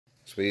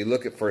As we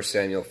look at 1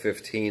 Samuel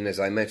 15, as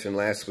I mentioned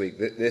last week,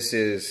 this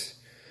is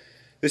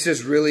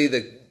really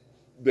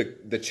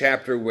the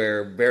chapter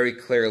where very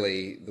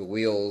clearly the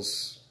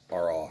wheels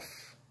are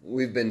off.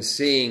 We've been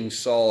seeing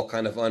Saul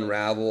kind of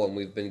unravel, and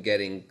we've been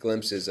getting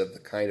glimpses of the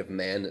kind of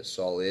man that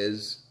Saul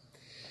is.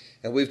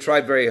 And we've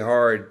tried very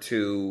hard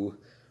to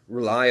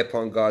rely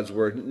upon God's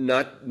word,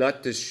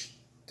 not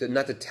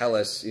to tell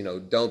us,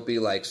 don't be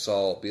like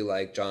Saul, be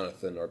like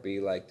Jonathan, or be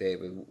like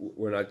David.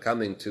 We're not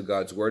coming to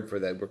God's word for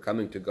that. We're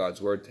coming to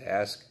God's word to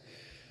ask,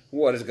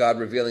 what is God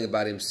revealing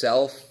about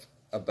himself,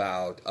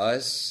 about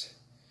us,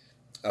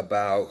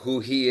 about who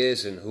he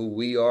is and who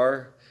we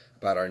are,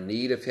 about our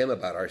need of him,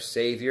 about our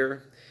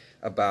Savior,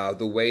 about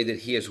the way that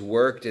he has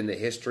worked in the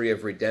history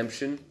of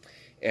redemption,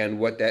 and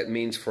what that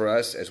means for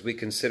us as we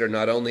consider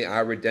not only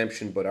our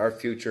redemption, but our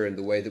future and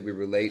the way that we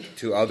relate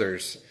to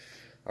others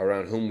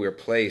around whom we're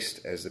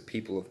placed as the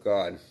people of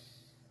God.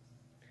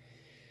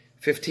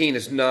 15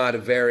 is not a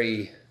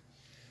very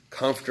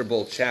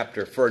comfortable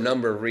chapter for a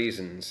number of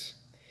reasons.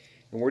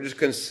 And we're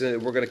going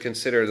to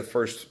consider the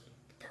first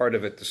part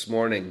of it this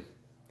morning.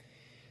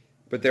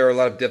 But there are a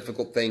lot of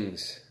difficult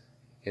things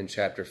in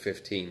chapter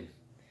 15.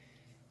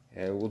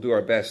 And we'll do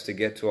our best to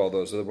get to all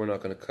those, although we're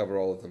not going to cover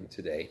all of them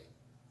today.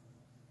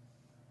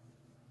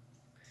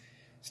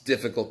 It's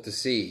difficult to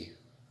see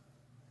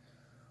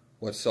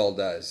what Saul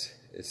does.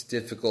 It's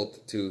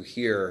difficult to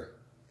hear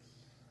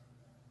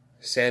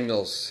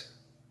Samuel's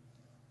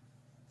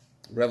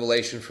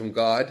revelation from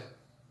God,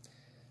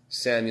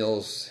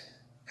 Samuel's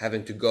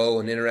having to go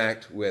and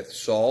interact with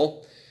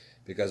Saul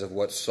because of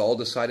what Saul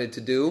decided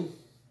to do.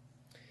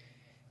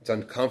 It's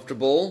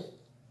uncomfortable,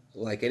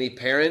 like any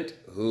parent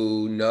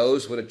who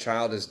knows what a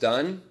child has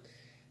done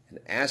and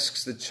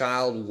asks the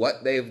child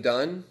what they've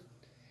done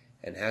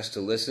and has to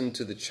listen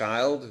to the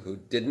child who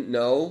didn't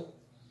know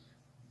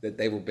that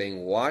they were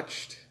being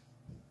watched,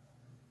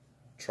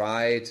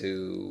 try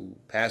to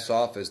pass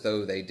off as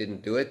though they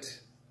didn't do it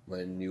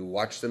when you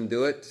watch them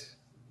do it.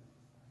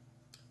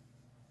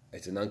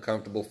 It's an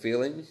uncomfortable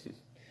feeling.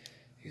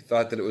 You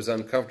thought that it was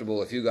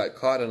uncomfortable if you got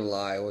caught in a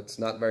lie. Well, it's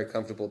not very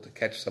comfortable to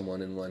catch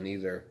someone in one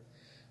either,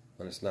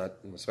 when it's not,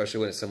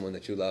 especially when it's someone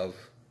that you love.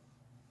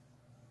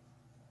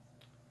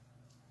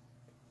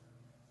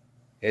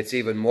 It's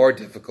even more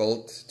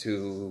difficult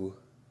to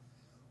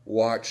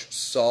watch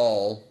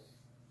Saul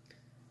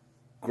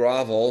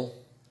grovel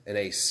in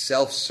a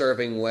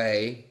self-serving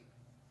way,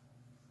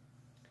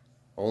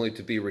 only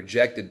to be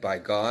rejected by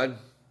God,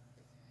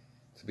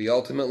 to be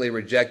ultimately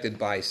rejected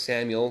by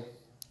Samuel.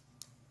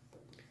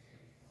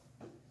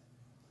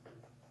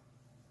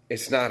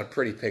 It's not a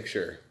pretty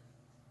picture.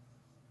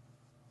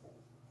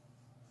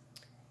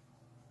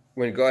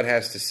 When God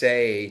has to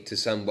say to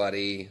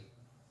somebody,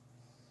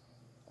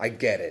 I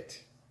get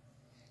it.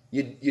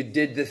 You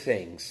did the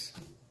things.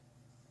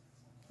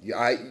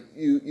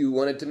 You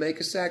wanted to make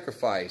a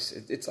sacrifice.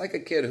 It's like a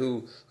kid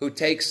who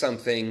takes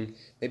something,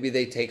 maybe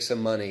they take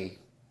some money,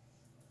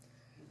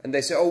 and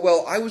they say, oh,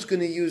 well, I was going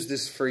to use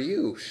this for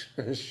you.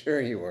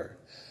 Sure you were.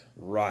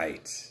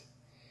 Right.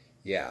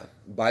 Yeah.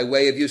 By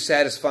way of you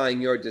satisfying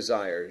your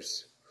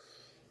desires.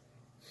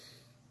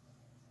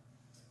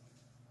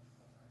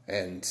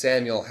 And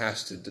Samuel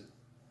has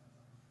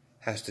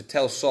to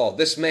tell Saul,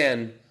 this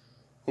man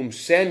whom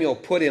Samuel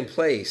put in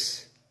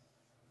place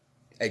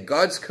at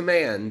God's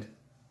command,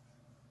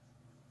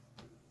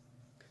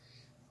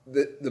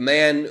 the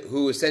man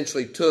who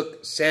essentially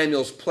took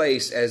Samuel's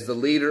place as the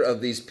leader of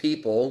these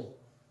people,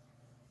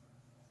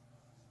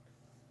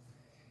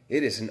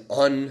 it is an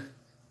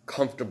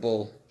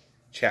uncomfortable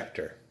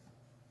chapter.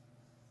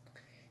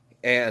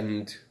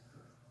 And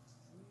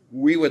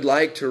we would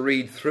like to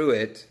read through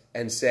it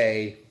and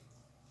say,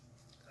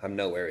 I'm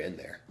nowhere in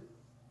there.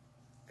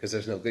 Because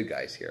there's no good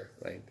guys here,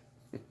 right?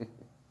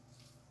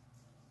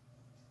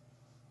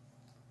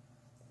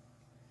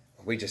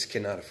 We just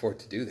cannot afford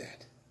to do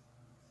that.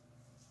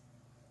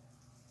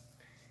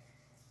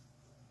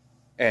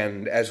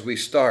 And as we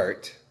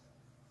start,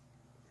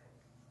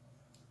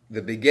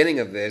 the beginning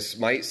of this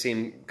might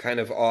seem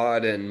kind of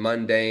odd and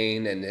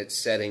mundane, and it's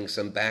setting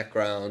some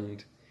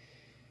background.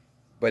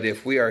 But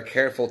if we are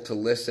careful to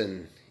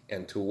listen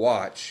and to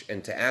watch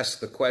and to ask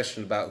the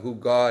question about who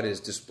God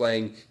is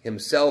displaying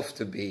himself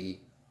to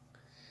be,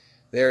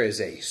 there is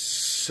a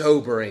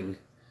sobering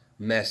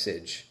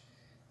message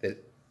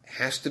that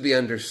has to be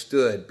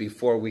understood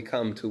before we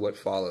come to what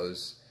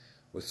follows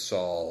with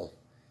Saul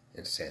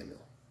and Samuel.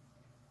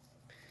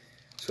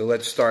 So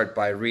let's start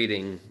by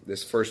reading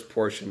this first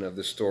portion of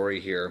the story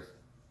here.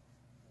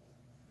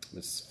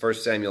 It's 1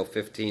 Samuel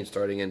 15,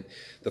 starting in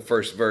the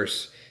first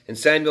verse. And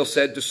Samuel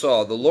said to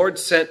Saul, the Lord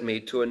sent me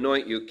to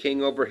anoint you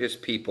king over his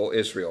people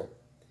Israel.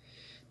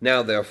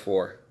 Now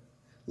therefore,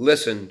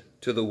 listen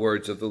to the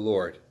words of the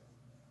Lord.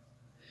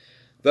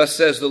 Thus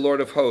says the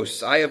Lord of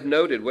hosts, I have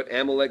noted what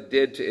Amalek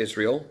did to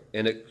Israel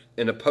in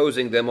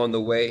opposing them on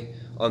the way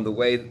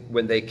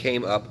when they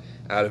came up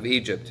out of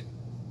Egypt.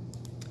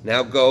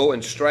 Now go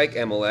and strike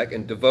Amalek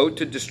and devote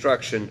to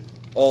destruction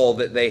all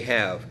that they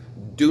have.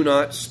 Do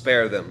not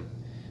spare them,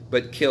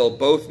 but kill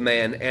both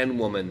man and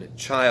woman,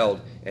 child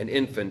and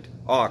infant,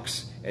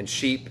 ox and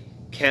sheep,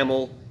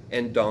 camel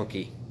and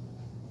donkey.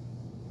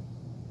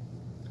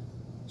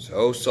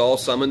 So Saul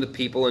summoned the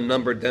people and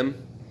numbered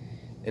them,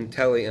 and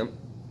Telium,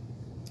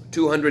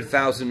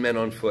 200,000 men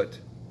on foot,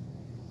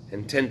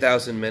 and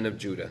 10,000 men of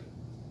Judah.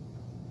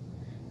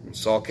 And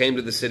Saul came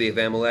to the city of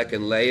Amalek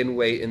and lay in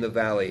wait in the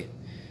valley.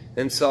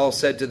 Then Saul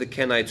said to the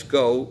Kenites,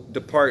 Go,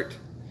 depart,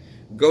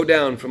 go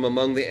down from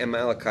among the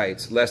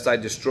Amalekites, lest I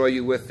destroy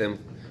you with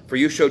them, for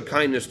you showed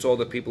kindness to all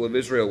the people of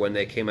Israel when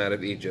they came out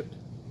of Egypt.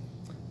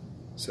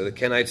 So the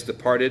Kenites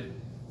departed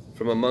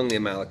from among the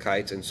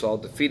Amalekites, and Saul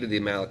defeated the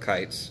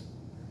Amalekites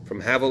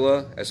from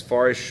Havilah as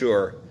far as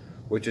Shur,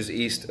 which is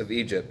east of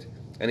Egypt.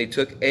 And he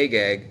took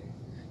Agag,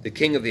 the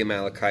king of the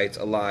Amalekites,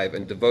 alive,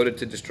 and devoted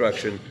to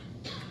destruction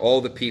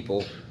all the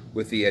people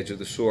with the edge of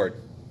the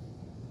sword.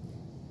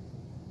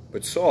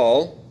 But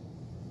Saul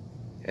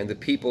and the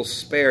people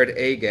spared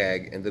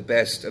Agag and the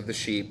best of the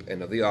sheep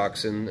and of the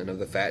oxen and of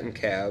the fattened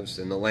calves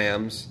and the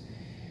lambs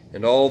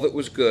and all that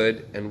was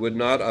good, and would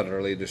not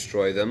utterly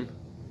destroy them.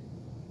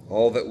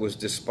 All that was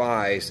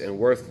despised and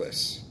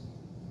worthless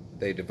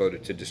they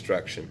devoted to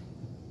destruction.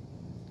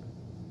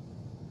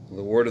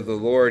 The word of the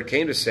Lord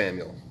came to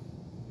Samuel.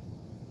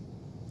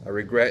 I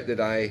regret that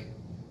I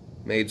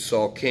made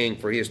Saul king,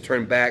 for he has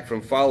turned back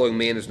from following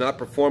me and has not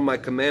performed my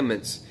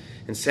commandments.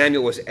 And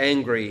Samuel was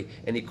angry,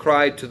 and he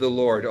cried to the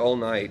Lord all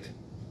night.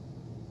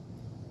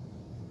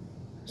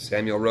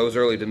 Samuel rose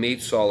early to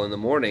meet Saul in the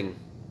morning.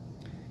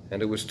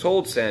 And it was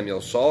told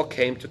Samuel, Saul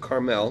came to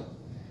Carmel,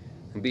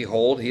 and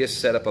behold, he has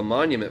set up a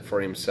monument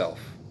for himself.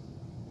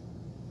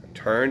 And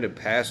turned and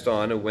passed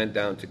on and went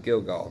down to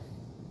Gilgal.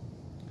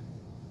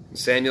 And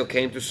Samuel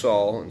came to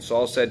Saul, and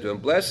Saul said to him,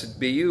 Blessed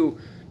be you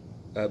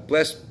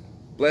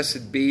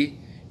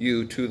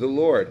to the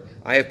Lord.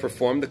 I have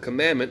performed the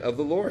commandment of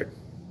the Lord.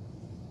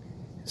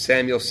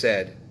 Samuel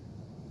said,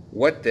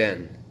 What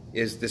then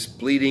is this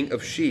bleating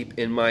of sheep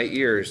in my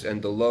ears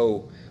and the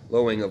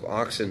lowing of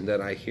oxen that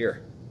I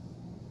hear?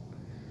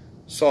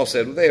 Saul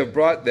said, Well, they have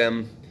brought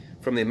them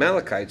from the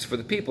Amalekites, for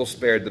the people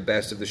spared the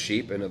best of the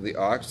sheep and of the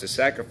ox to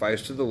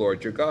sacrifice to the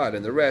Lord your God,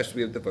 and the rest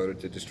we have devoted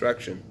to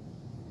destruction.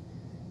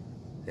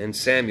 And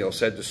Samuel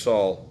said to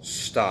Saul,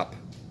 Stop.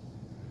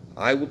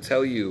 I will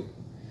tell you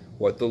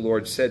what the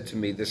Lord said to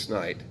me this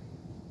night.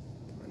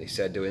 And he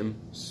said to him,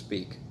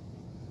 Speak.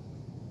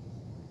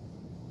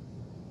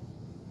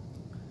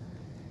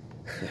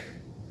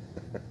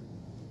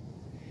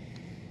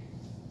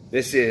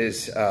 This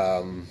is,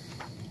 as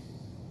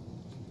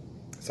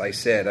I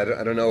said,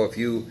 I don't know if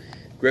you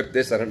grip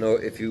this. I don't know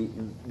if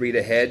you read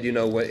ahead. You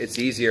know what? It's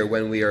easier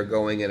when we are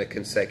going in a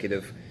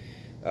consecutive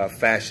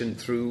fashion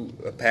through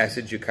a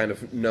passage. You kind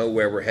of know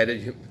where we're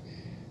headed. You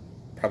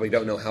probably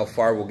don't know how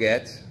far we'll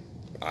get.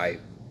 I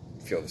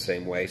feel the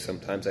same way.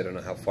 Sometimes I don't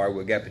know how far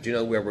we'll get, but you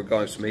know where we're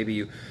going. So maybe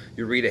you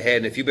read ahead.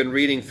 And if you've been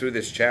reading through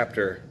this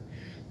chapter,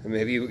 and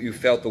maybe you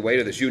felt the weight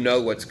of this, you know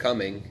what's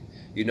coming.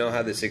 You know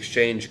how this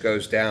exchange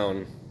goes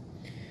down.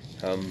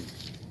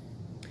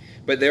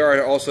 But there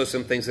are also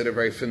some things that are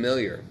very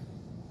familiar.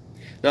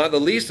 Not the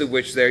least of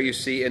which there you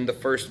see in the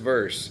first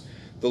verse.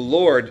 The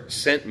Lord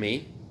sent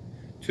me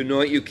to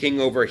anoint you king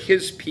over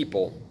his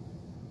people.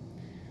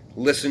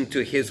 Listen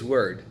to his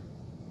word.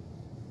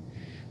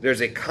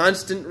 There's a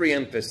constant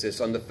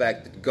re-emphasis on the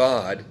fact that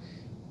God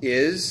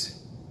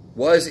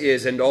was,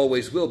 and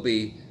always will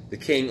be the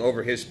king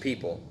over his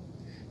people.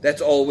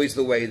 That's always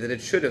the way that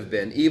it should have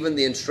been. Even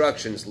the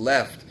instructions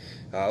left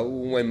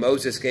when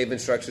Moses gave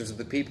instructions to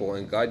the people,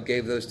 and God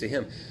gave those to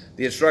him.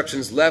 The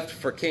instructions left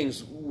for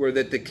kings were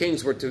that the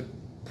kings were to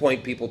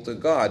point people to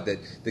God, that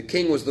the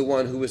king was the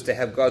one who was to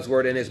have God's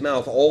word in his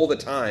mouth all the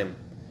time,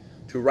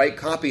 to write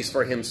copies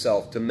for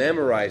himself, to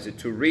memorize it,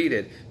 to read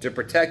it, to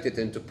protect it,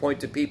 and to point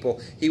to people.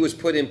 He was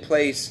put in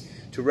place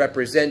to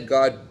represent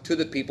God to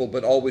the people,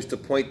 but always to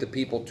point the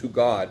people to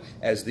God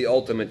as the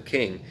ultimate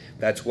king.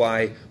 That's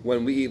why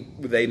when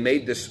they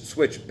made this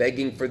switch,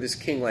 begging for this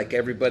king like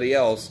everybody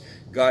else,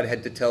 God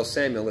had to tell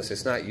Samuel, listen,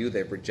 it's not you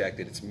they've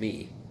rejected, it's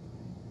me.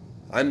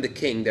 I'm the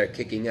king they're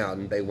kicking out,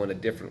 and they want a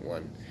different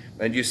one.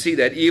 And you see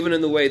that even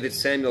in the way that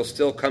Samuel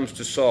still comes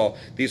to Saul,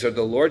 these are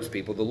the Lord's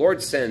people. The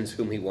Lord sends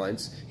whom he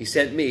wants. He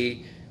sent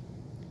me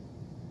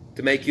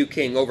to make you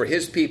king over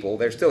his people.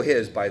 They're still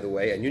his, by the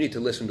way, and you need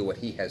to listen to what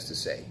he has to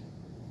say.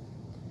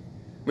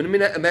 I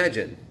mean,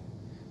 imagine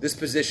this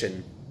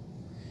position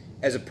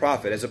as a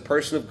prophet, as a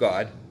person of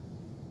God,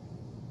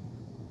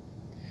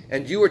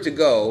 and you were to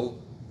go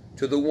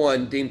to the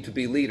one deemed to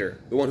be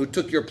leader, the one who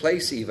took your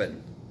place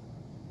even,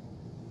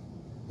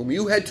 whom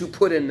you had to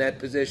put in that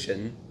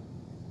position,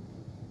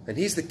 and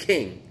he's the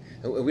king.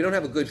 And we don't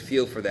have a good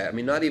feel for that. I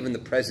mean, not even the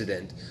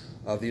president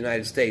of the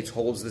United States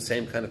holds the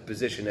same kind of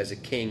position as a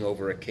king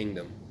over a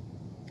kingdom.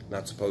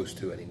 Not supposed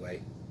to,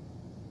 anyway.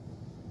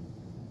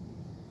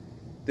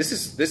 This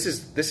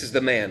is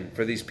the man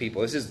for these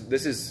people. This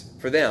is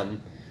for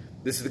them.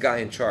 This is the guy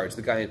in charge,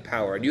 the guy in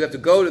power. And you have to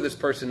go to this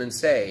person and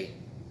say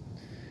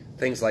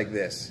things like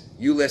this.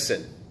 You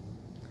listen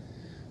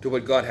to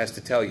what God has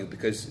to tell you,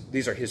 because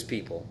these are his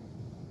people.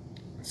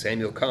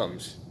 Samuel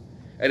comes.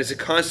 And it's a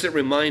constant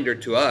reminder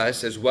to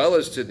us, as well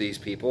as to these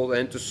people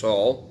and to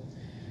Saul,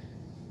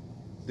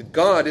 that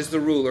God is the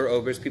ruler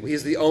over his people. He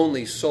is the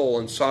only sole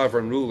and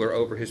sovereign ruler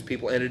over his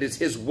people. And it is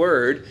his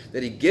word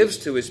that he gives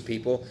to his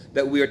people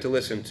that we are to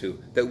listen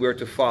to, that we are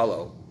to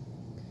follow.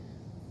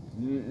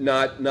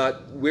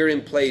 Not we're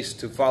in place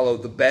to follow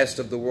the best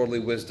of the worldly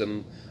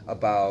wisdom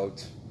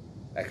about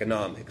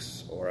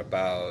economics or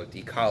about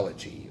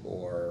ecology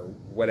or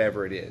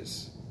whatever it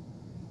is.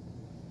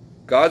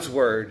 God's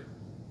word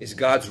is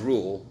God's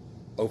rule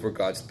over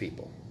God's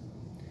people.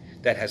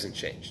 That hasn't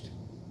changed.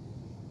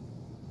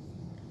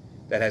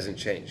 That hasn't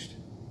changed.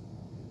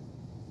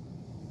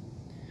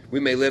 We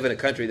may live in a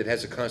country that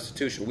has a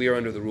constitution. We are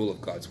under the rule of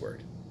God's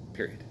word,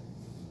 period.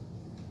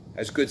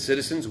 As good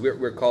citizens,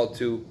 we're called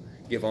to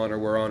give honor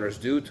where honor is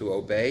due, to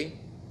obey.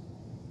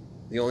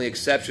 The only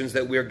exceptions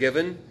that we are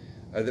given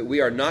are that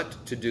we are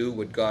not to do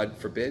what God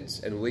forbids,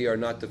 and we are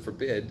not to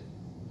forbid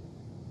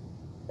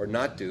or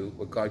not do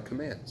what God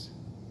commands.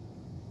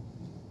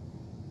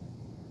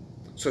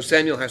 So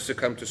Samuel has to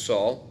come to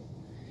Saul.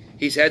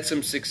 He's had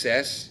some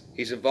success.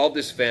 He's involved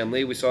his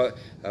family. We saw,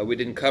 we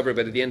didn't cover,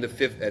 but at the end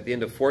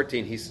of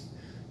 14, he's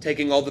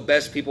taking all the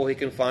best people he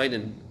can find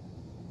and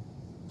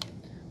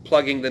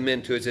plugging them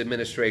into his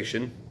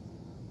administration.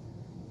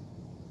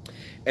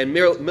 And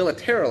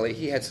militarily,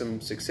 he had some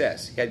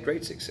success. He had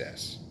great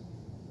success.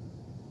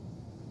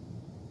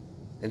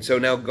 And so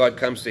now God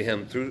comes to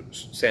him through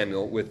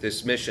Samuel with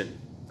this mission.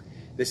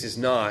 This is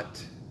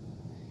not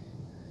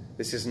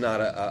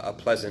a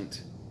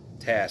pleasant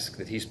task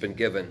that he's been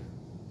given.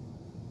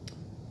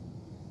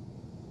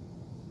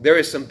 There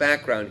is some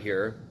background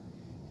here,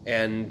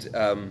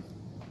 and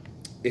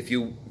if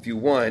you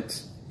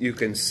want, you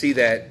can see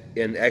that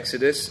in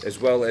Exodus as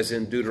well as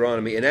in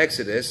Deuteronomy. In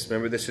Exodus,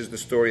 remember, this is the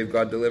story of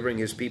God delivering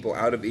his people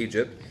out of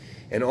Egypt,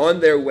 and on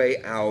their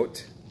way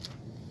out,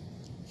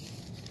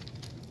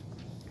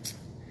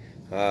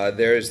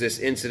 there is this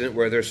incident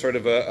where there's sort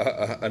of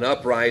an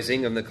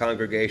uprising of the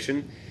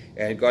congregation,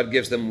 and God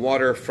gives them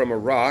water from a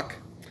rock.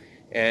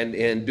 And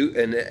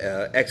in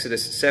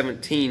Exodus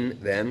 17,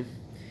 then,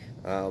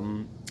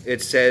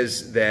 it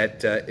says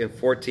that in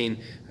 14,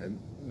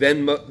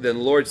 then the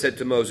Lord said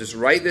to Moses,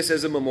 "Write this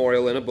as a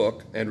memorial in a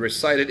book and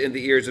recite it in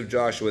the ears of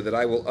Joshua, that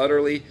I will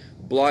utterly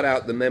blot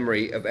out the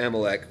memory of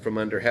Amalek from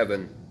under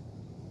heaven."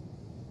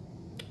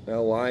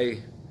 Well, why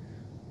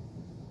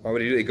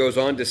would he do it? He goes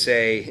on to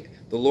say,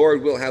 the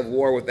Lord will have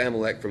war with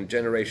Amalek from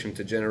generation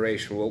to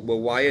generation. Well,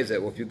 why is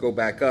it? Well, if you go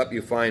back up,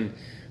 you find,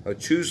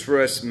 choose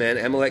for us men.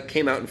 Amalek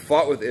came out and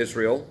fought with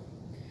Israel.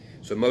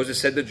 So Moses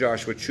said to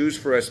Joshua, "Choose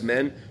for us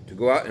men to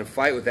go out and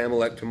fight with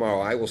Amalek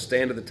tomorrow. I will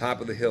stand at the top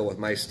of the hill with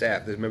my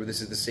staff." Remember,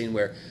 this is the scene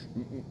where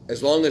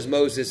as long as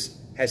Moses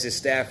has his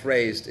staff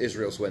raised,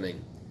 Israel's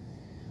winning.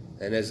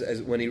 And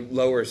as when he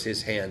lowers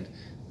his hand,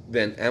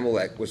 then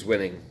Amalek was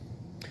winning.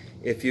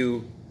 If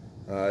you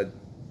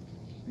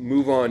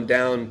move on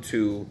down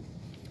to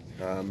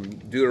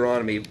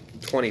Deuteronomy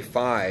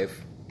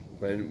 25,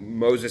 when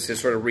Moses is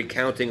sort of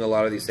recounting a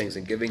lot of these things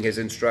and giving his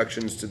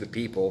instructions to the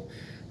people.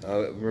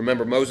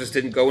 Remember, Moses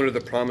didn't go into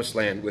the promised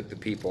land with the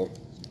people.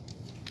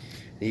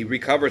 He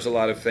recovers a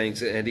lot of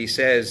things, and he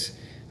says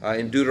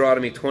in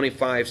Deuteronomy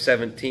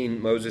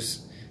 25:17,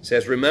 Moses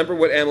says, "Remember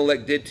what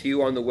Amalek did to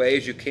you on the way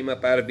as you came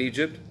up out of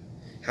Egypt,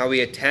 how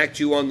he attacked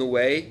you on the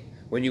way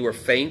when you were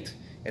faint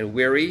and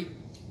weary,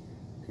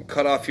 and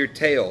cut off your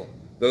tail,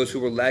 those who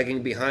were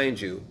lagging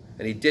behind you.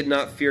 And he did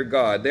not fear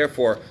God.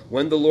 Therefore,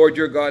 when the Lord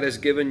your God has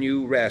given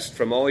you rest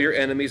from all your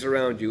enemies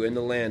around you in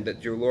the land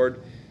that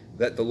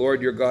the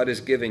Lord your God is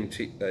giving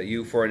to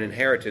you for an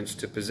inheritance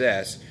to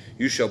possess,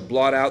 you shall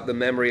blot out the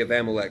memory of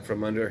Amalek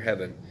from under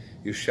heaven.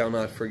 You shall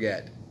not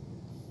forget."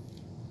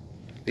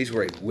 These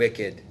were a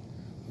wicked,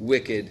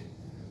 wicked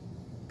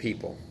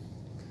people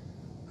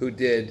who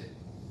did,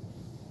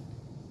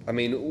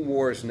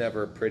 war is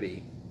never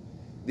pretty.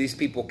 These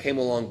people came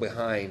along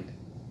behind,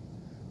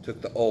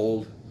 took the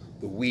old,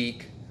 the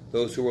weak,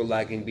 those who were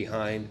lagging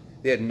behind.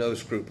 They had no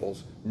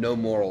scruples, no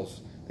morals.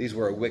 These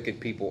were a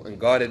wicked people, and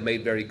God had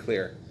made very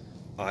clear,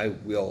 "I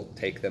will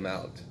take them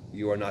out.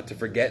 You are not to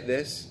forget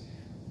this,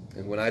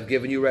 and when I've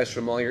given you rest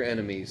from all your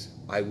enemies,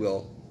 I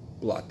will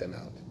blot them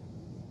out.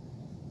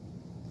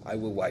 I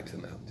will wipe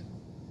them out."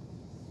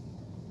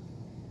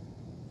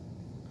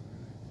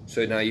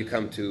 So now you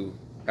come to,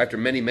 after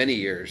many, many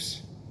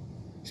years,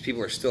 these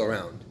people are still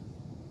around.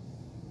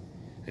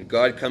 And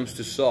God comes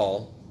to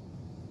Saul,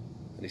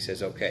 and he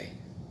says, "Okay,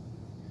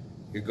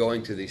 you're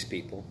going to these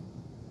people,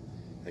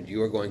 and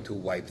you are going to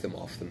wipe them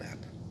off the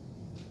map.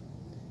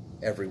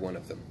 Every one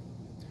of them.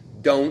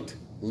 Don't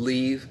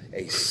leave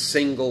a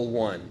single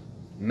one.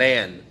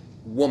 Man,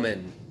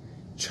 woman,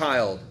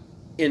 child,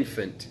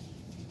 infant,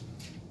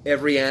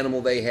 every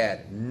animal they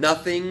had.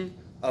 Nothing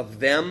of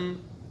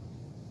them,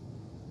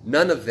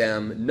 none of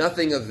them,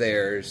 nothing of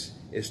theirs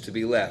is to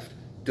be left.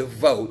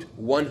 Devote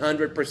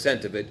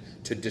 100% of it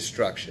to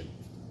destruction."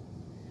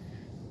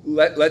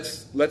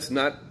 Let's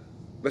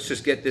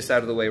just get this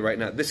out of the way right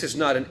now. This is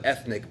not an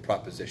ethnic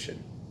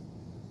proposition.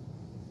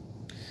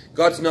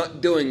 God's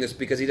not doing this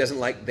because he doesn't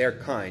like their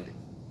kind.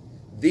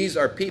 These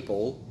are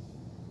people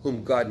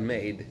whom God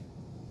made.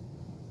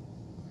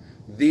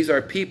 These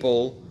are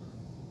people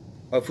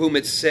of whom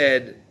it's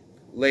said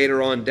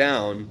later on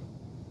down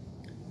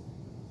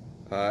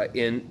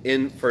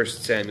in 1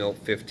 Samuel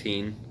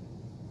 15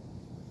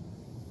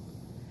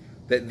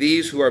 that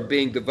these who are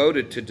being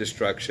devoted to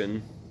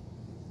destruction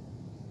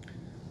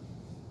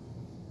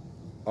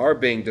are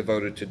being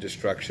devoted to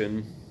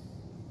destruction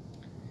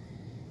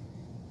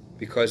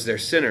because they're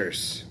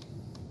sinners.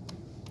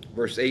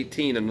 Verse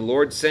 18, and the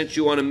Lord sent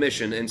you on a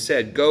mission and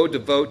said, go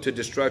devote to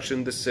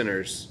destruction the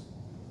sinners,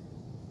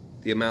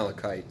 the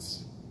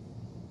Amalekites.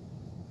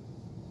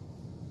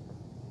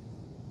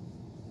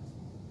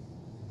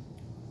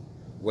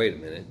 Wait a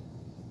minute.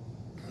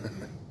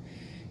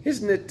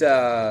 Isn't it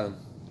the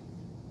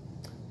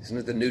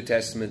New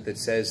Testament that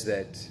says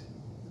that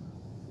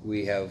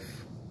we have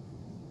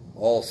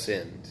all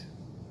sinned?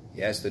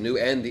 Yes, the new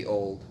and the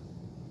old.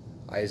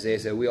 Isaiah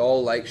said, we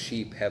all like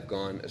sheep have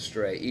gone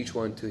astray, each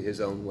one to his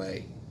own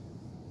way.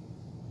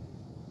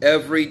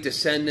 Every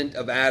descendant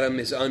of Adam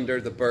is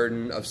under the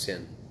burden of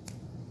sin.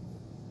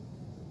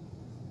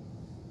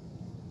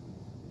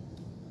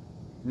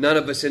 None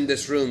of us in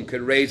this room could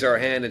raise our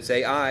hand and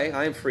say,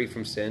 I'm free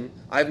from sin.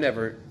 I've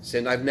never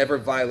sinned. I've never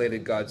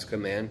violated God's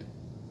command.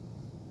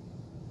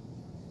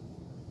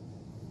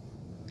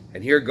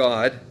 And here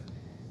God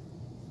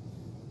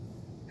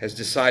has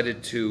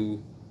decided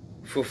to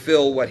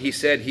fulfill what he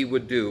said he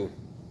would do.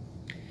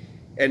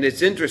 And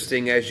it's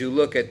interesting as you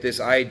look at this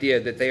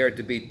idea that they are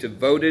to be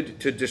devoted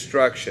to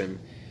destruction.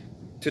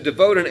 To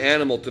devote an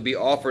animal to be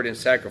offered in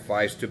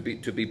sacrifice, to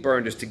be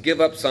burned, is to give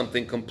up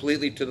something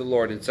completely to the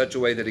Lord in such a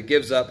way that it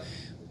gives up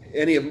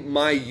any of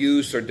my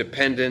use or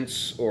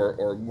dependence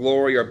or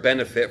glory or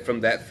benefit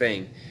from that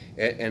thing.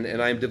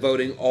 And I'm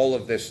devoting all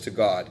of this to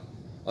God.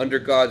 Under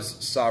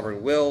God's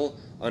sovereign will,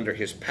 under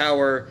his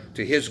power,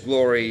 to his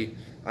glory,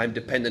 I'm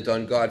dependent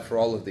on God for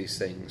all of these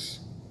things.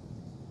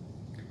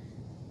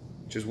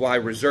 Which is why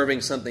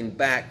reserving something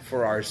back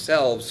for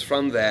ourselves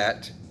from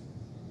that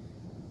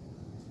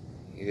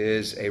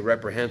is a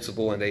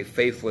reprehensible and a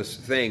faithless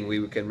thing.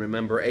 We can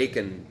remember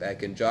Achan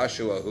back in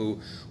Joshua, who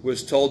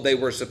was told they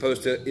were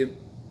supposed to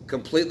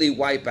completely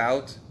wipe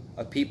out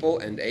a people,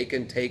 and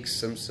Achan takes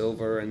some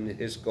silver and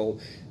his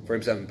gold for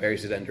himself and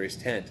buries it under his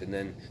tent. And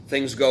then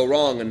things go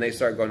wrong and they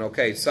start going,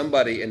 okay,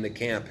 somebody in the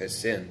camp has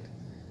sinned.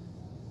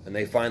 And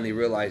they finally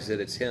realize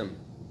that it's him.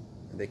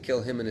 And they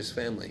kill him and his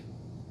family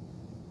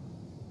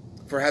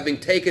for having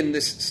taken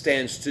this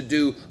stance to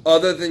do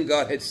other than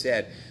God had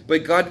said.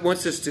 But God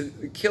wants us to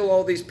kill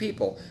all these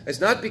people. It's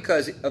not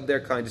because of their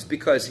kind. It's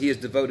because he has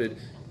devoted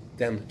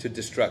them to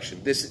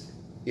destruction. This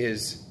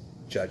is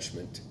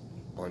judgment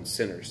on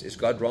sinners. Is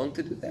God wrong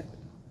to do that?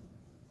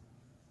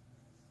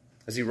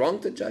 Is he wrong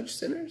to judge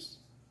sinners?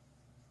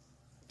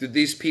 Do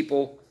these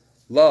people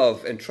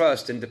love and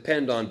trust and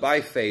depend on by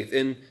faith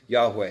in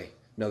Yahweh?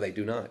 No, they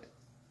do not.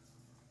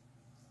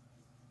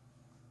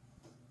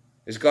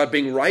 Is God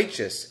being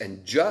righteous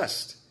and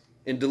just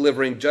in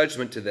delivering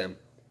judgment to them?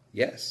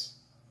 Yes.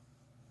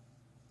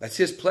 That's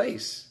his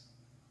place.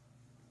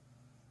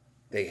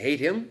 They hate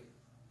him.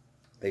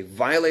 They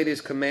violate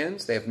his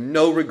commands. They have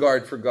no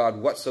regard for God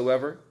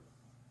whatsoever.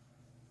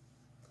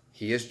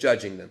 He is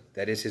judging them.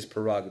 That is his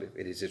prerogative.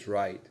 It is his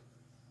right.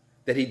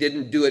 That he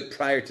didn't do it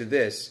prior to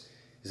this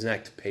is an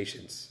act of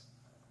patience,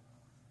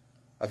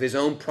 of his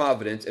own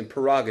providence and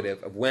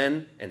prerogative of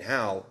when and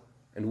how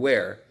and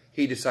where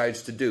he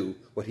decides to do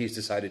what he's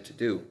decided to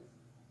do.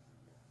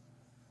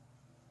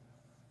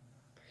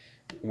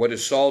 What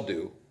does Saul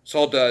do?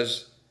 Saul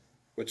does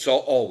what Saul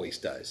always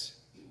does.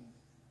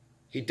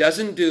 He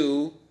doesn't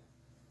do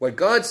what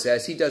God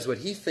says. He does what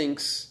he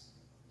thinks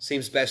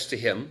seems best to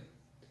him,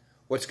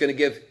 what's going to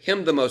give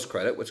him the most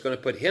credit, what's going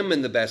to put him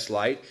in the best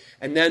light.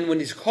 And then when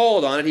he's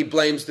called on it, he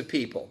blames the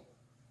people.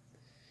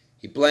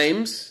 He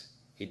blames,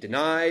 he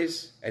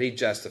denies, and he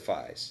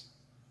justifies.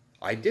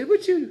 I did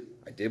what you...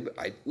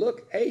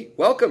 look, hey,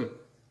 welcome.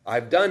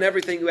 I've done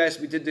everything you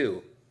asked me to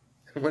do.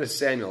 And what is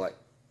Samuel like?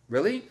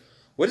 Really?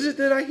 What is it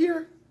that I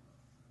hear?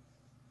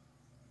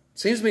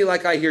 Seems to me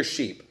like I hear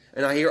sheep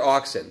and I hear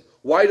oxen.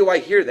 Why do I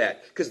hear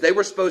that? Because they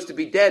were supposed to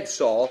be dead,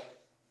 Saul. I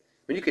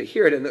mean, you could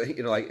hear it in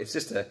the, like it's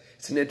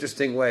an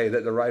interesting way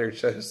that the writer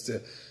chose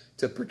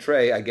to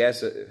portray, I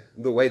guess,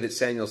 the way that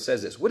Samuel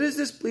says this. What is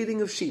this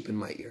bleating of sheep in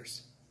my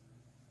ears?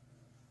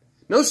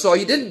 No, Saul,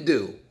 you didn't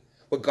do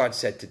what God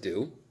said to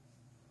do.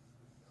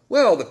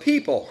 Well, the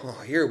people,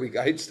 oh, here we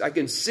go. I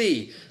can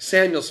see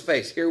Samuel's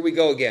face. Here we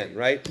go again,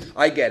 right?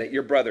 I get it.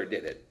 Your brother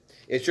did it.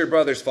 It's your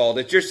brother's fault.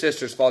 It's your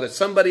sister's fault. It's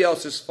somebody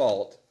else's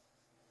fault.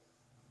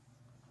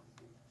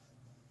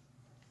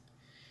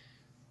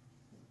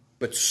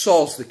 But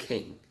Saul's the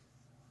king.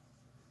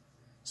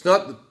 It's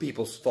not the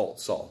people's fault,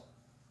 Saul.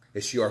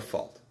 It's your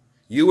fault.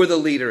 You were the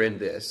leader in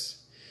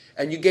this,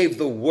 and you gave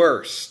the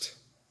worst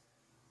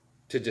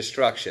to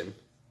destruction,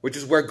 which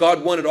is where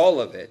God wanted all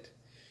of it.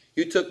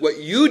 You took what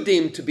you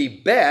deemed to be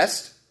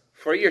best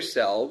for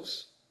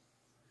yourselves.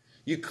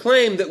 You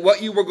claim that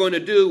what you were going to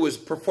do was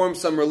perform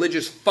some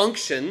religious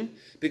function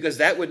because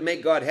that would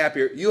make God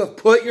happier. You have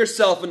put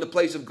yourself in the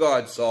place of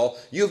God, Saul.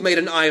 You've made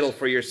an idol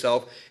for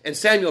yourself. And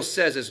Samuel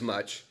says as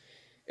much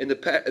in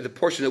the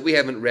portion that we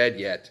haven't read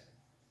yet.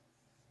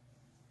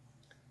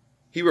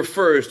 He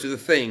refers to the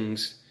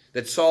things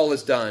that Saul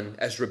has done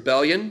as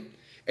rebellion,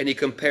 and he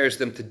compares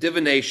them to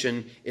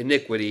divination,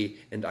 iniquity,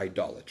 and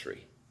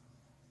idolatry.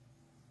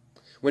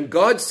 When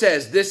God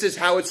says this is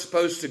how it's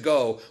supposed to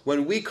go,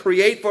 when we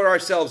create for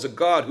ourselves a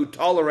God who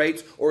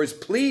tolerates or is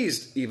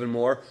pleased even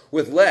more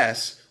with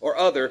less or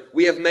other,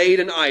 we have made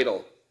an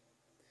idol.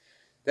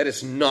 That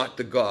is not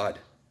the God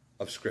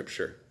of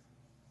Scripture.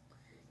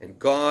 And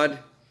God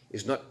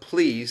is not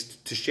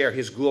pleased to share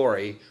his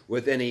glory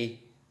with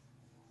any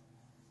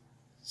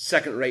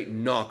second-rate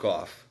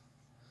knockoff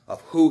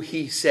of who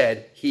he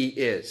said he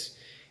is.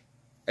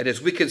 And as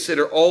we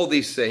consider all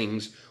these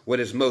things, what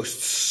is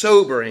most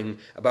sobering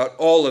about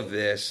all of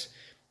this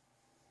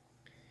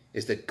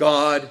is that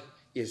God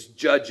is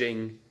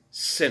judging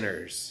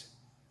sinners.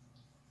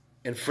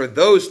 And for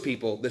those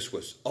people, this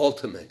was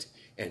ultimate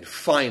and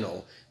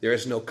final. There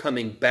is no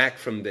coming back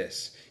from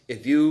this.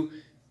 Even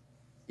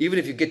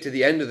if you get to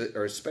the end of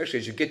or especially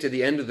as you get to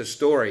the end of the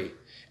story,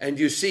 and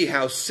you see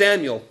how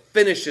Samuel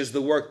finishes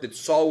the work that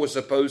Saul was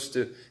supposed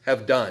to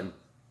have done,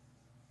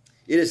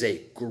 it is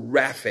a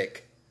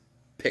graphic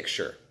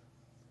picture.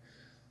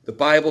 The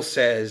Bible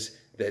says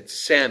that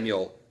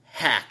Samuel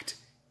hacked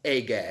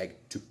Agag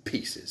to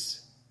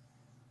pieces.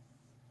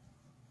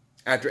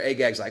 After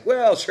Agag's like,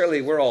 well,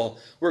 surely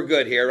we're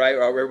good here, right?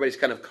 Or everybody's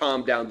kind of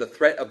calmed down. The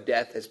threat of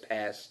death has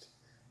passed.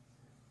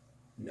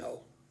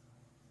 No.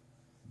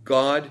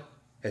 God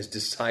has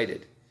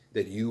decided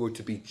that you are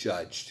to be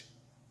judged.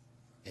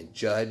 And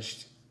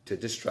judged to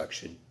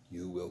destruction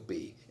you will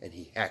be. And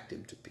he hacked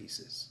him to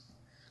pieces.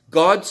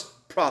 God's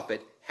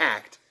prophet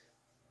hacked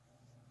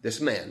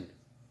this man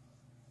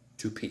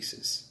to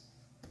pieces.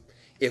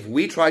 If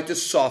we try to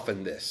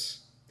soften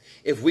this,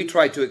 if we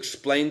try to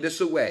explain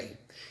this away,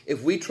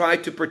 if we try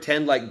to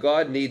pretend like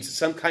God needs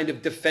some kind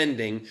of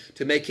defending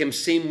to make him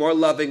seem more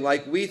loving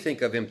like we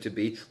think of him to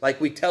be,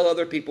 like we tell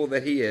other people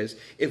that he is,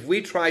 if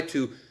we try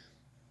to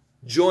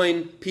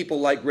join people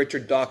like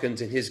Richard Dawkins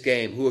in his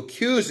game, who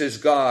accuses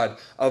God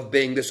of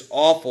being this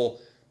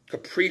awful,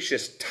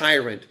 capricious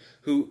tyrant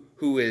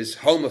who is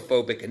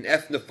homophobic and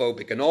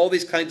ethnophobic and all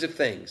these kinds of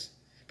things,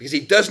 because he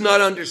does not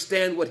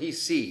understand what he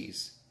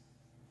sees.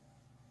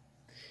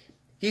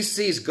 He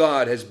sees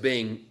God as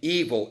being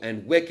evil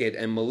and wicked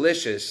and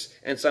malicious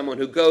and someone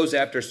who goes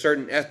after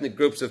certain ethnic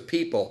groups of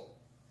people.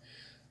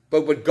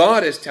 But what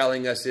God is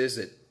telling us is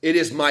that it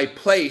is my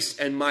place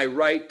and my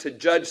right to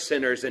judge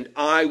sinners, and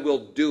I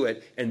will do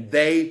it, and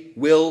they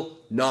will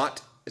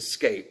not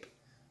escape.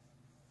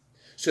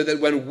 So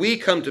that when we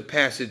come to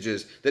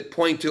passages that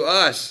point to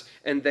us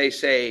and they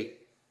say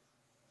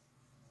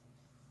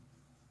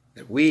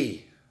that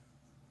we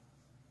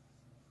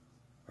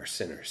are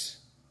sinners,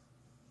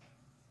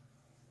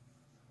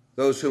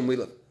 those whom we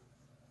love,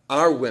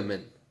 our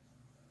women,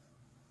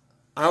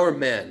 our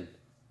men,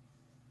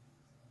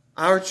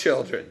 our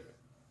children,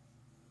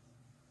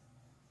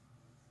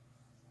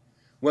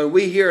 when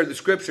we hear the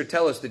Scripture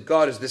tell us that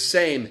God is the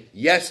same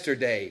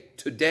yesterday,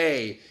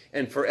 today,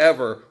 and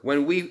forever,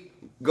 when we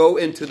go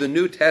into the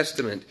New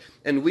Testament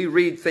and we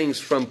read things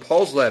from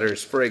Paul's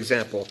letters, for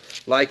example,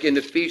 like in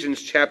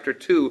Ephesians chapter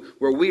 2,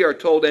 where we are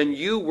told, and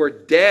you were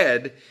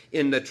dead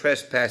in the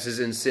trespasses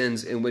and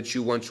sins in which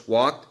you once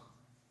walked.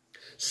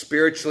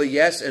 Spiritually,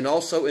 yes, and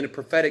also in a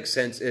prophetic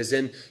sense, as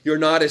in you're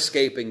not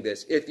escaping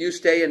this. If you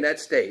stay in that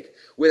state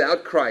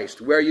without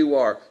Christ, where you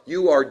are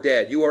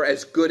dead. You are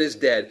as good as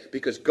dead,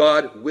 because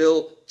God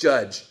will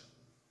judge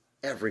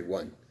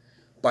everyone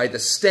by the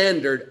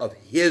standard of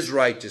his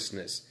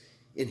righteousness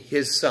in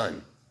his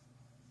Son.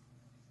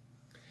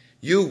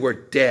 You were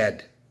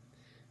dead.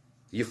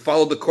 You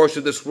followed the course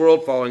of this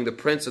world, following the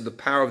prince of the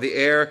power of the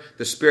air,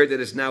 the spirit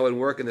that is now at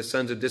work in the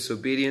sons of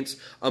disobedience,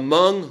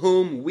 among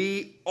whom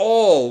we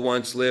all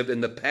once lived in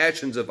the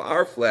passions of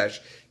our flesh,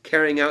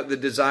 carrying out the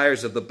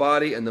desires of the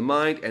body and the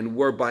mind, and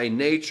were by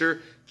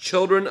nature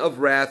children of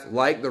wrath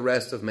like the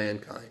rest of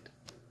mankind.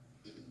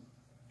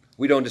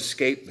 We don't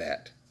escape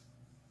that.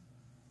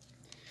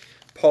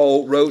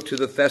 Paul wrote to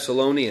the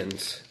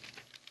Thessalonians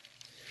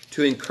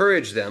to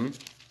encourage them.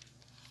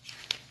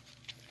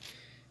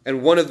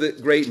 And one of the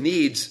great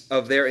needs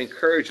of their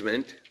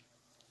encouragement,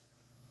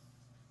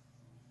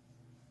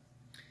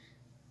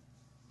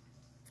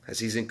 as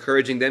he's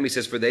encouraging them, he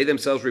says, for they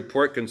themselves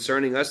report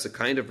concerning us the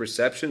kind of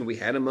reception we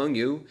had among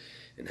you,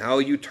 and how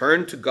you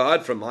turned to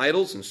God from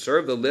idols and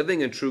serve the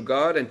living and true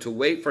God, and to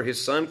wait for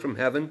his Son from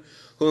heaven,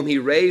 whom he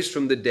raised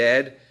from the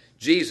dead,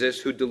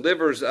 Jesus, who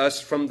delivers us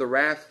from the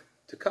wrath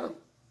to come.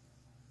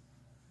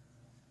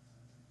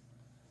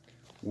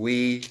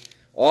 We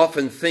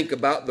often think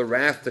about the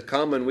wrath to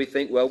come and we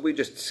think, well, we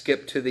just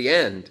skip to the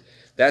end.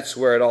 That's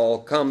where it all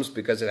comes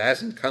because it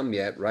hasn't come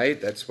yet, right?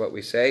 That's what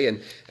we say.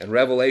 And in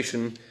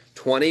Revelation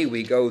 20,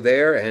 we go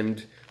there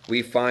and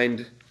we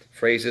find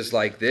phrases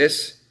like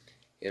this.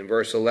 In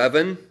verse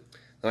 11,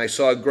 And I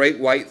saw a great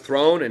white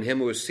throne, and him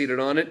who was seated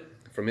on it.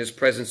 From his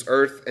presence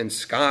earth and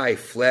sky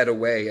fled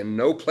away, and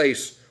no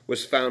place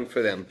was found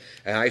for them.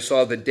 And I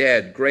saw the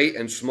dead, great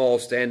and small,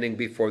 standing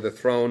before the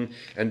throne,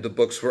 and the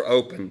books were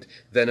opened.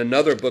 Then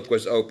another book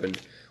was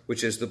opened,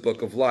 which is the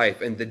book of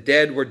life. And the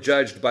dead were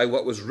judged by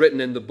what was written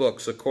in the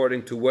books,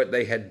 according to what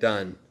they had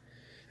done.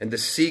 And the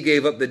sea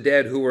gave up the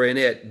dead who were in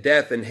it.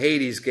 Death and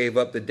Hades gave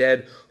up the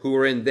dead who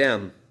were in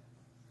them.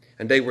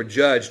 And they were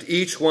judged,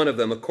 each one of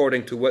them,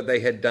 according to what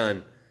they had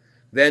done.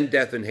 Then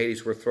death and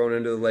Hades were thrown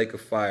into the lake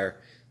of fire.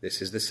 This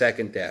is the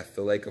second death,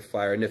 the lake of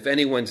fire. And if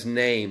anyone's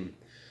name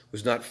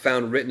was not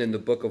found written in the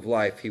book of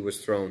life, he was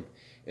thrown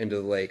into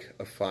the lake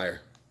of fire.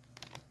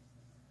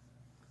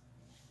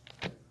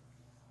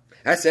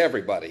 That's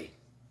everybody.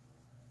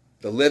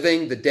 The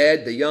living, the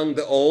dead, the young,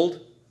 the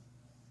old.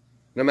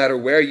 No matter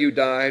where you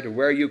died or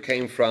where you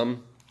came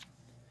from.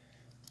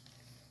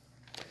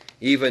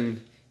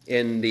 Even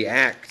in the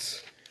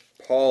Acts,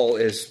 Paul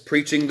is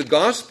preaching the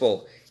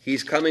gospel.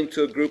 He's coming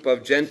to a group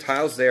of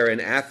Gentiles there in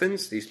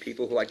Athens, these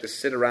people who like to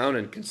sit around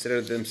and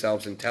consider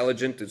themselves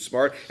intelligent and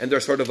smart, and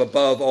they're sort of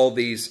above all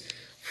these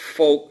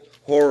folk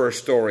horror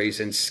stories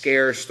and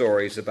scare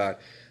stories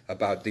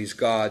about these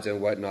gods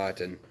and whatnot.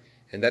 And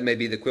that may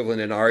be the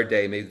equivalent in our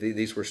day. Maybe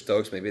these were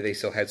Stoics. Maybe they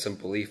still had some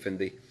belief in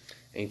the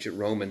ancient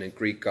Roman and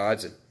Greek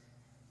gods. And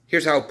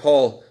here's how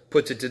Paul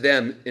puts it to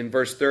them in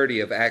verse 30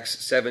 of Acts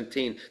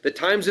 17. The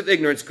times of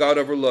ignorance God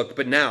overlooked,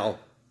 but now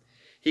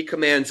he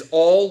commands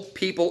all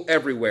people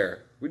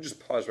everywhere. We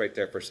just pause right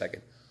there for a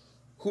second.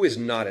 Who is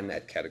not in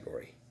that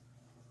category?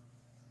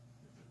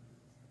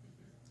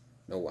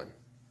 No one.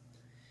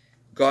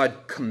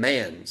 God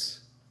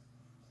commands.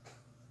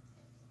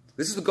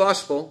 This is the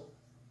gospel.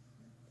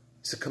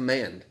 It's a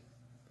command.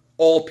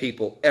 All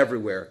people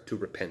everywhere to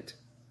repent.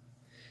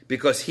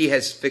 Because he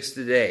has fixed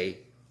the day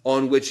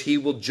on which he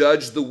will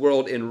judge the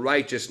world in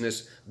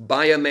righteousness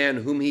by a man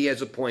whom he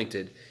has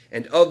appointed.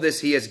 And of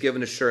this he has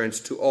given assurance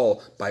to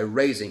all by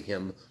raising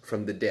him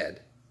from the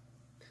dead.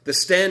 The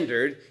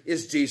standard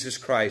is Jesus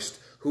Christ,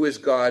 who is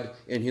God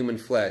in human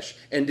flesh.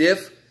 And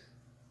if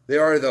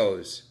there are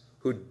those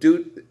who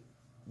do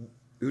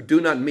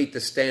not meet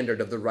the standard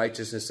of the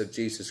righteousness of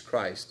Jesus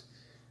Christ,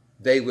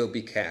 they will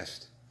be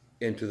cast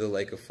into the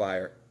lake of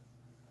fire.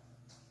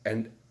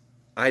 And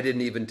I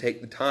didn't even take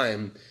the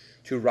time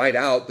to write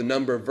out the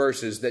number of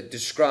verses that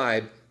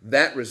describe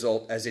that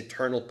result as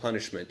eternal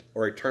punishment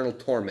or eternal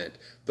torment.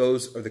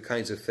 Those are the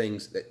kinds of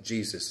things that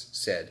Jesus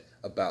said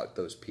about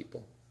those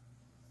people.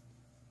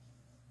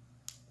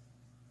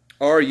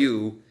 Are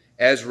you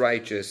as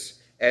righteous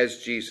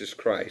as Jesus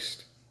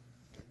Christ?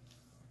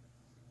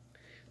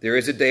 There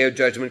is a day of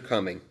judgment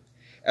coming.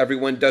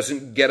 Everyone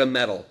doesn't get a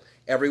medal.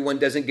 Everyone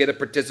doesn't get a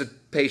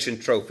participation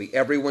trophy.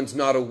 Everyone's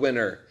not a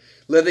winner.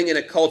 Living in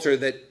a culture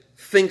that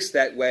thinks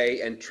that way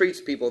and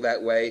treats people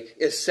that way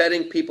is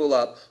setting people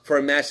up for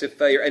a massive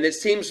failure. And it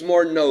seems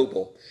more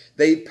noble.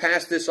 They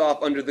pass this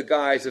off under the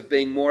guise of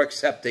being more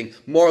accepting,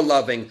 more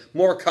loving,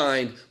 more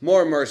kind,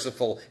 more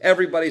merciful.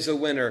 Everybody's a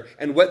winner.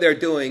 And what they're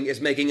doing is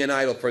making an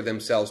idol for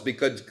themselves,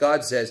 because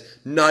God says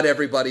not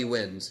everybody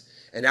wins.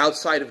 And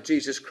outside of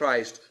Jesus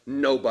Christ,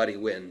 nobody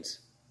wins.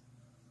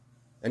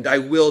 And I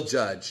will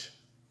judge.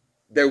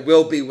 There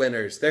will be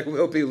winners. There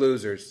will be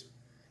losers.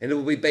 And it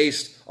will be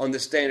based on the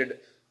standard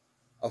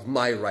of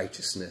my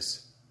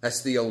righteousness.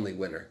 That's the only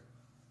winner.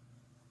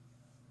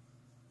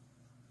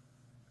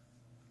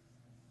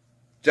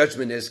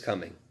 Judgment is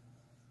coming.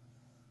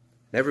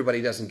 And everybody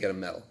doesn't get a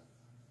medal.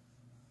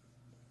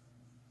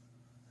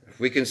 If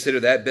we consider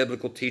that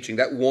biblical teaching,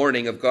 that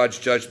warning of God's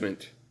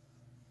judgment,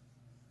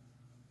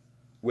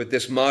 with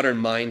this modern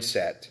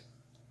mindset,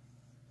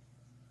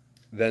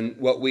 then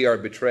what we are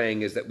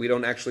betraying is that we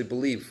don't actually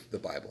believe the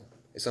Bible.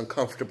 It's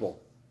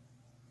uncomfortable.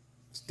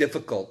 It's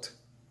difficult.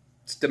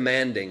 It's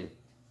demanding.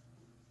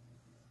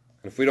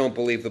 And if we don't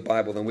believe the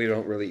Bible, then we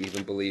don't really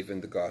even believe in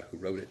the God who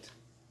wrote it.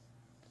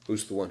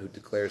 Who's the one who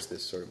declares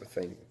this sort of a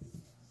thing?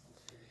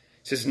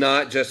 This is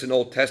not just an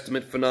Old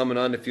Testament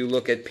phenomenon. If you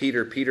look at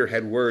Peter, Peter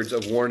had words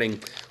of warning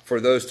for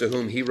those to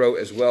whom he wrote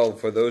as well,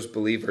 for those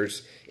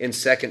believers in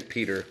 2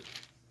 Peter.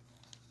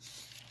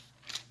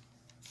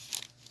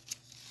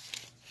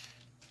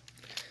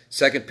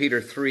 2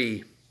 Peter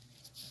 3.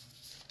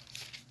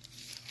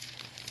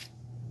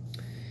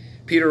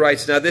 Peter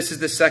writes, "Now this is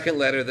the second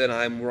letter that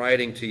I'm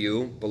writing to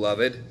you,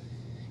 beloved.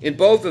 In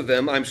both of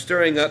them, I'm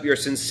stirring up your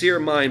sincere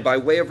mind by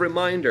way of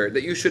reminder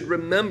that you should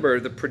remember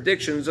the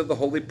predictions of the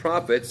holy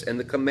prophets and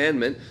the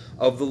commandment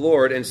of the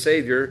Lord and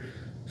Savior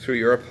through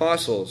your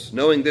apostles,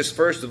 knowing this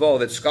first of all,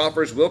 that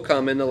scoffers will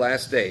come in the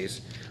last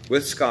days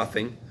with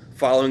scoffing,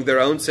 following their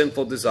own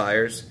sinful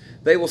desires.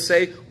 They will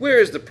say, 'Where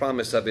is the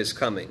promise of his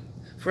coming?'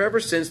 For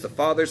ever since the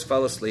fathers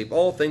fell asleep,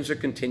 all things are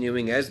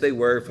continuing as they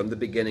were from the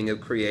beginning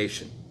of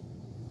creation.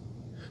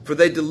 For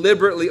they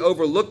deliberately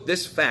overlooked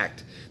this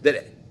fact,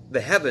 that the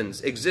heavens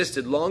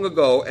existed long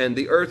ago, and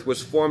the earth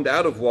was formed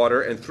out of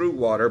water and through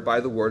water by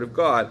the word of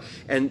God,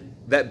 and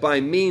that by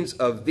means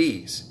of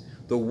these,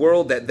 the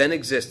world that then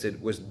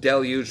existed was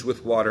deluged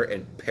with water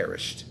and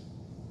perished.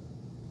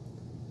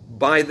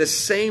 by the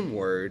same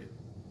word,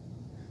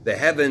 the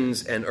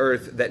heavens and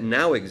earth that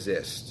now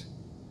exist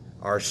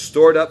are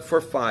stored up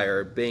for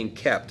fire, being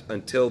kept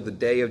until the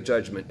day of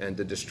judgment and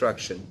the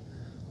destruction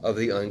of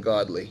the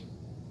ungodly.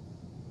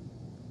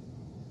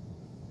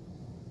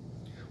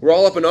 We're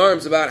all up in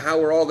arms about how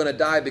we're all going to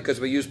die because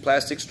we use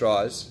plastic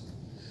straws,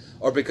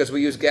 or because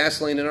we use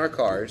gasoline in our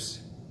cars,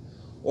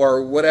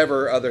 or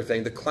whatever other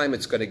thing. The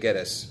climate's going to get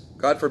us.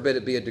 God forbid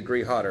it be a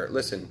degree hotter.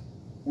 Listen,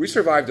 we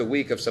survived a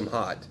week of some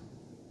hot.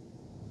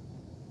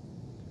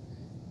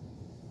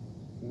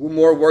 We're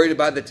more worried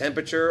about the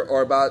temperature,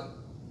 or about,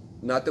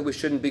 not that we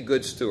shouldn't be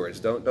good stewards.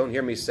 Don't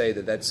hear me say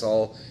that that's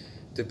all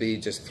to be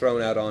just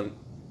thrown out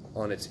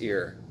on its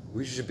ear.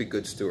 We should be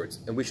good stewards,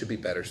 and we should be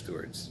better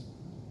stewards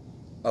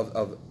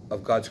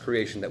of God's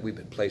creation that we've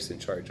been placed in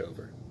charge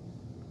over.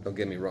 Don't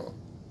get me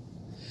wrong.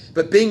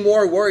 But being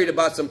more worried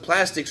about some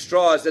plastic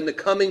straws than the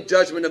coming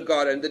judgment of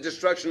God and the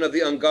destruction of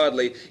the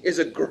ungodly is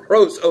a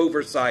gross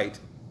oversight.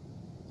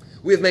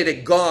 We have made a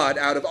God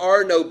out of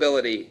our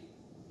nobility,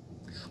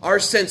 our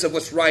sense of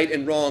what's right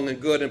and wrong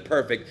and good and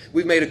perfect.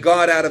 We've made a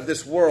God out of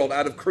this world,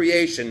 out of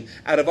creation,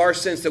 out of our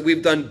sense that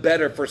we've done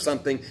better for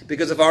something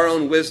because of our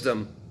own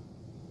wisdom.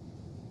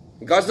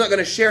 God's not going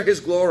to share his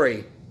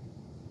glory.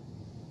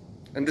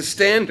 And the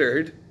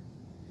standard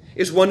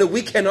is one that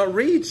we cannot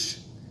reach.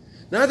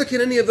 Neither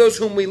can any of those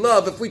whom we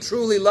love, if we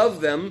truly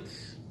love them.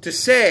 To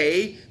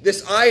say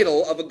this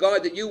idol of a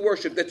God that you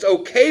worship that's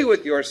okay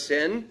with your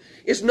sin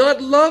is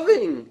not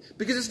loving,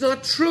 because it's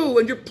not true,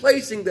 and you're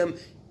placing them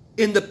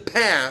in the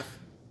path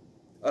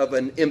of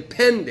an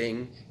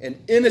impending and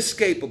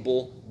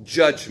inescapable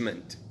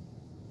judgment.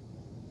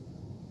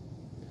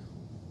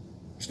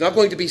 It's not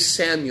going to be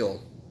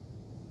Samuel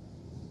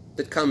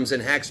that comes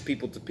and hacks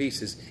people to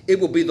pieces. It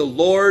will be the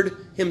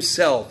Lord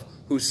himself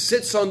who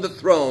sits on the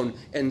throne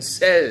and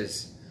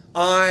says,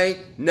 I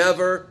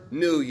never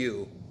knew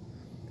you.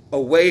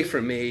 Away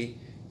from me,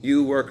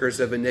 you workers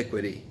of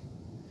iniquity.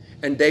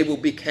 And they will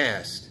be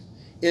cast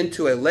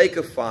into a lake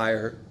of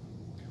fire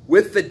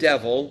with the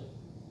devil.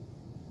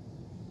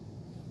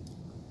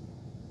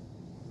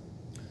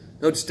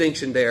 No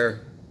distinction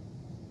there.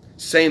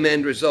 Same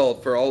end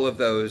result for all of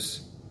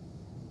those.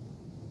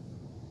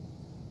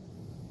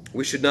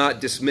 We should not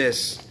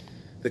dismiss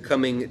the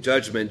coming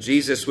judgment.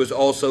 Jesus was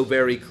also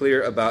very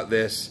clear about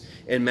this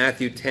in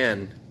Matthew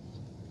 10,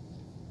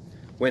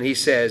 when he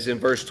says in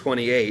verse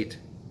 28,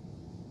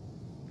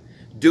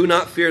 do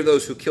not fear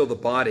those who kill the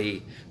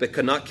body, but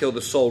cannot kill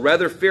the soul.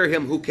 Rather fear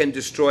him who can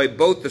destroy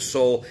both the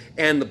soul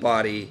and the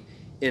body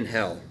in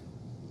hell.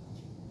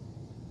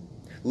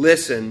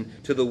 Listen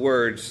to the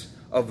words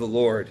of the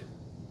Lord.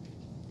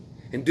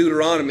 In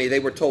Deuteronomy, they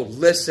were told,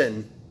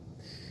 listen,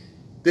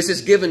 this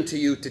is given to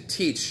you to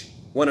teach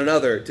one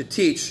another, to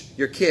teach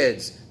your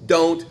kids.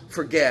 Don't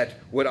forget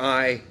what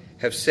I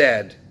have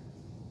said.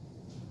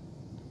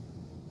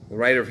 The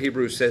writer of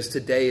Hebrews says,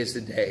 today is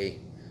the day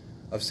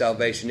of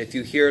salvation. If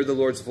you hear the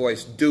Lord's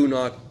voice, do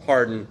not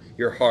harden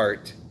your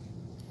heart.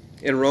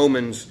 In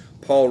Romans,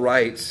 Paul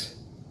writes,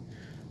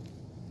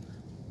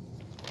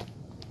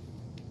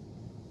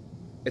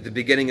 at the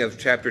beginning of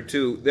chapter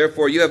 2,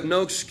 therefore you have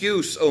no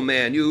excuse, O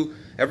man,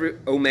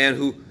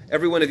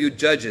 every one of you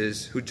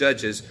who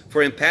judges,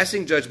 for in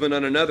passing judgment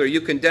on another,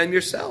 you condemn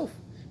yourself,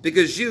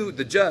 because you,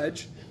 the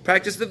judge,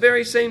 practice the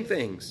very same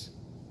things.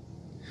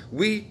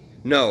 We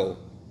know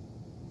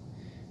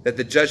that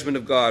the judgment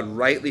of God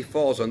rightly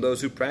falls on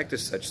those who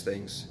practice such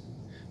things.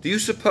 Do you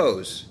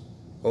suppose,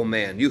 O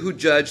man, you who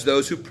judge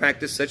those who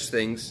practice such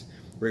things,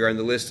 regarding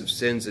the list of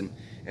sins and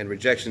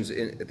rejections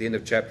at the end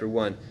of chapter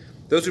 1,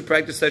 those who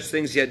practice such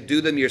things yet do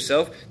them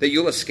yourself, that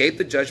you'll escape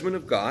the judgment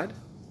of God?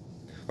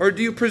 Or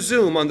do you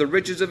presume on the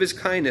riches of his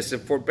kindness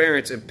and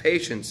forbearance and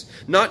patience,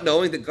 not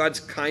knowing that God's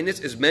kindness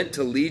is meant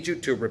to lead you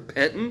to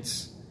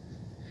repentance?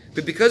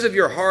 But because of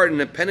your hard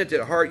and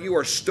impenitent heart, you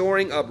are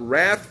storing up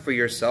wrath for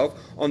yourself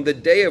on the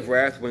day of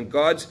wrath, when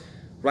God's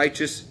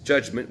righteous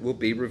judgment will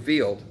be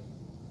revealed.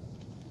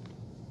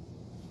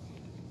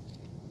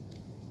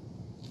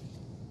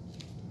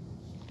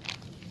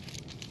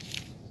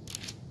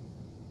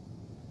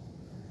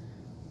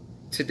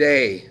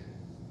 Today,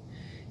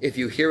 if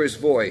you hear his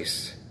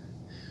voice,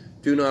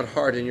 do not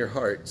harden your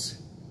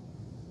hearts.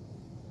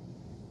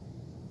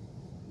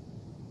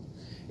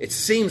 It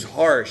seems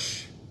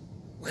harsh.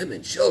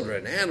 Women,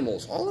 children,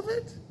 animals, all of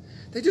it?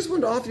 They just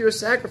want to offer you a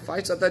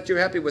sacrifice. I thought you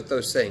were happy with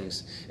those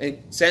things. And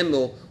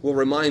Samuel will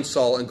remind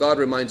Saul, and God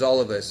reminds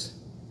all of us,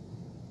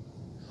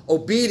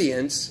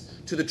 obedience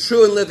to the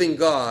true and living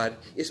God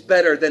is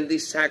better than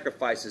these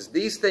sacrifices.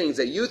 These things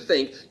that you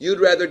think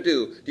you'd rather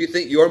do. Do you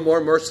think you're more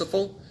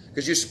merciful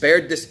because you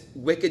spared this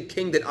wicked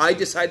king that I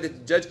decided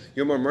to judge?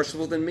 You're more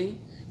merciful than me?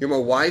 You're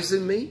more wise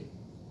than me?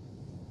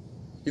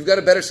 You've got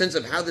a better sense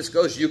of how this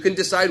goes. You can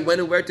decide when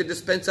and where to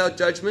dispense out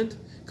judgment?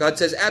 God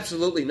says,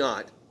 absolutely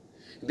not.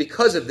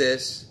 Because of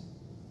this,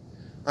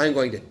 I'm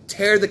going to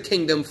tear the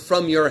kingdom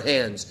from your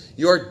hands.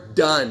 You're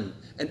done.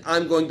 And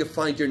I'm going to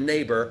find your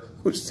neighbor,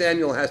 who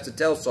Samuel has to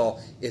tell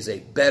Saul, is a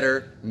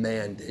better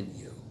man than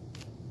you.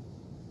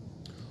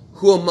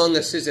 Who among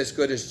us is as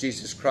good as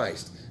Jesus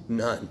Christ?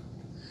 None.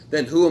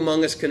 Then who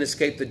among us can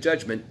escape the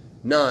judgment?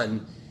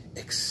 None,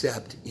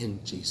 except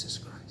in Jesus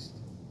Christ.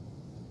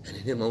 And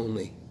in him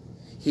only.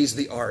 He's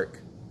the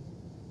ark.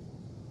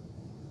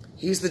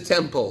 He's the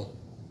temple.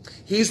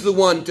 He's the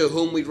one to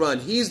whom we run.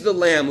 He's the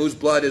lamb whose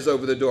blood is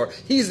over the door.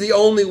 He's the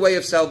only way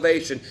of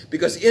salvation,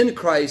 because in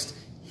Christ,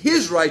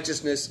 his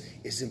righteousness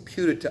is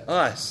imputed to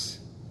us.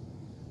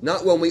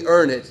 Not when we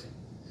earn it,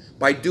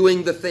 by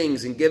doing the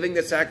things and giving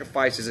the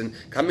sacrifices and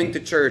coming to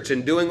church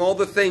and doing all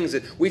the things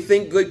that we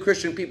think good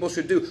Christian people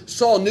should do.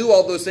 Saul knew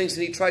all those things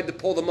and he tried to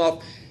pull them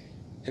off,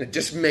 and it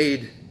just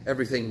made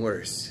everything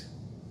worse.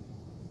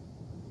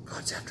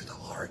 God's after the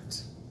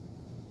heart.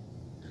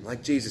 And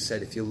like Jesus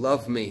said, if you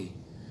love me,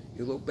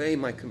 you'll obey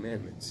my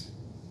commandments.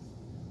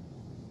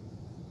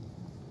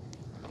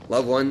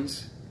 Loved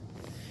ones,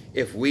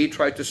 if we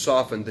try to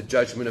soften the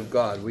judgment of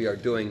God, we are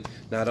doing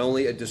not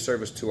only a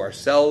disservice to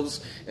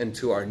ourselves and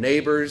to our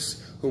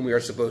neighbors, whom we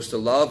are supposed to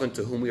love and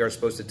to whom we are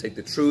supposed to take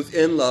the truth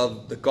in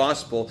love, the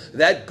gospel.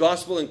 That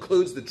gospel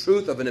includes the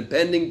truth of an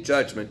impending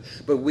judgment,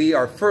 but we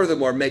are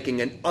furthermore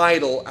making an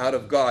idol out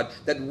of God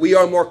that we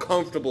are more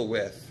comfortable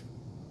with.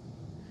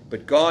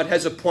 But God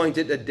has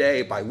appointed a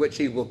day by which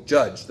he will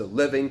judge the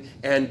living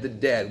and the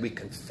dead. We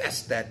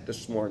confessed that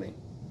this morning.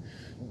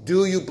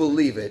 Do you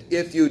believe it?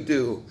 If you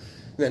do,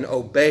 then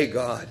obey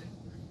God.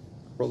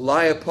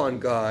 Rely upon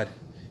God.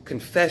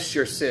 Confess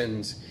your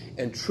sins.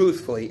 And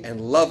truthfully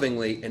and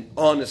lovingly and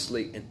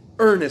honestly and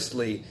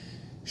earnestly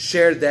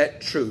share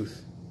that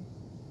truth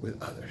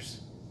with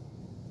others.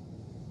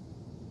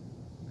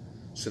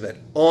 So that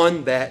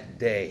on that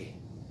day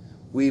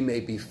we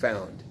may be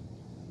found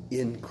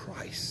in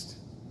Christ,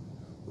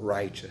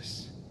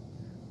 righteous,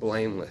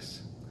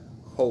 blameless,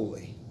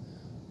 holy,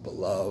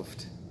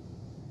 beloved,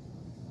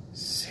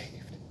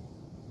 saved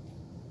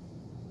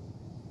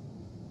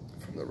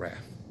from the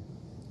wrath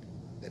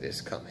that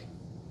is coming.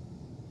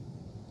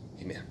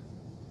 Amen.